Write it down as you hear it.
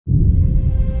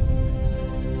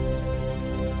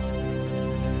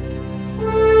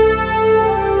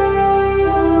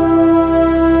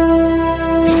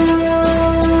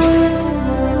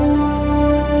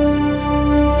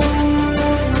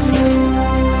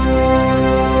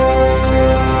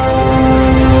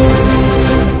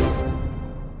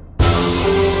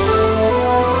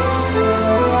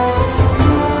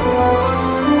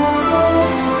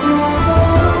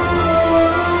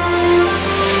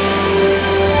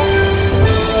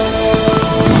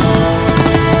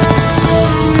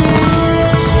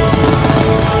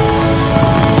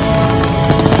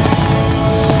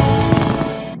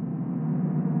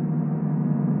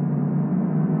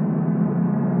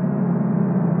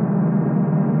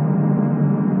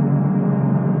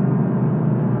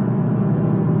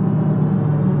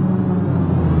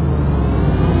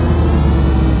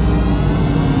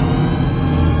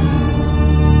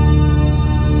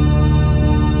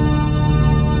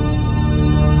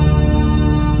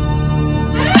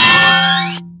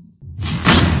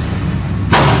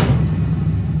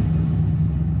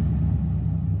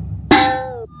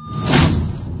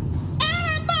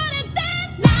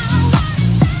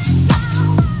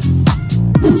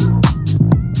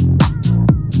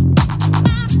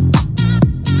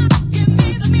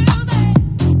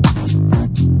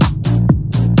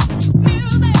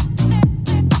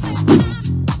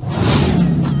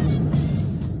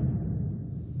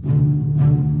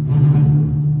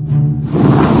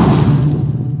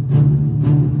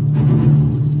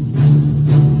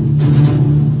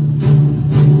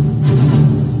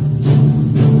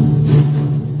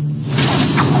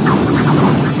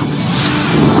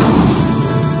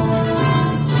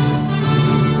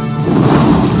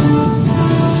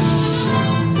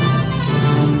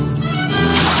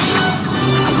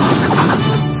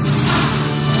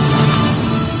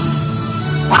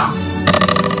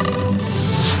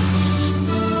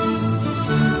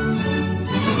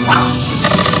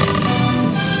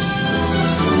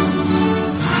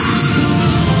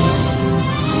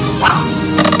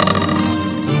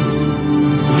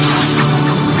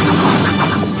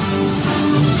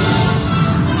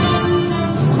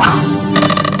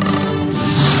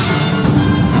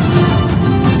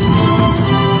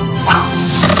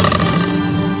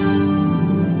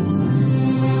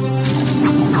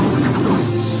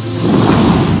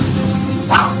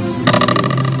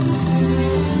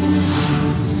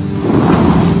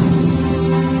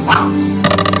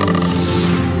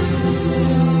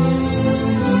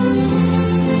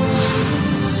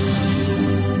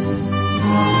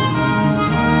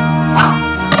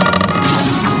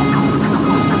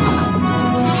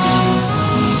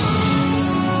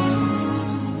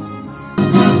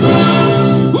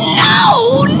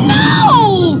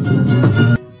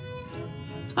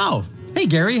Oh, hey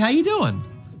Gary, how you doing?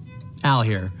 Al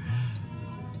here.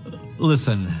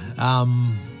 Listen,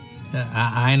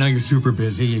 I know you're super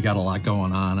busy. You got a lot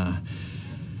going on.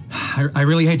 I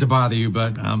really hate to bother you,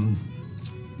 but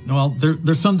well,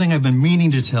 there's something I've been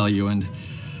meaning to tell you, and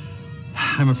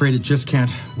I'm afraid it just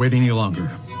can't wait any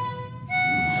longer.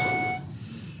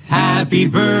 Happy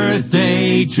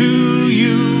birthday to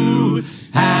you.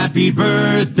 Happy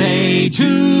birthday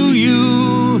to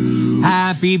you.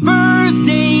 Happy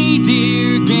birthday,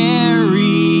 dear Gary.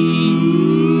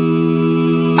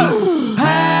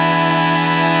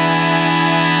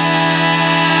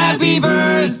 Happy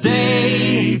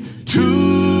birthday to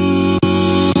you.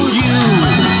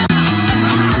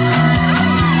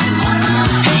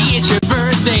 Hey, it's your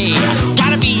birthday.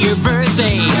 Gotta be your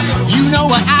birthday. You know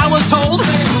what I was told?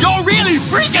 You're really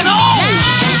freaking old.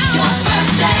 It's your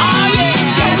birthday. Oh, yeah.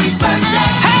 It's Gary's birthday.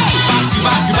 Hey!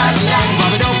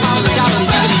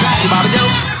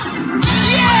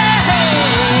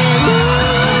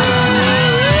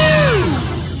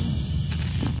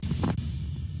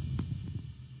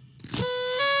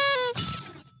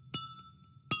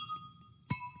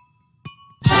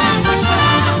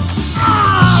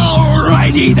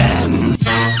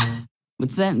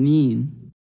 What's that mean?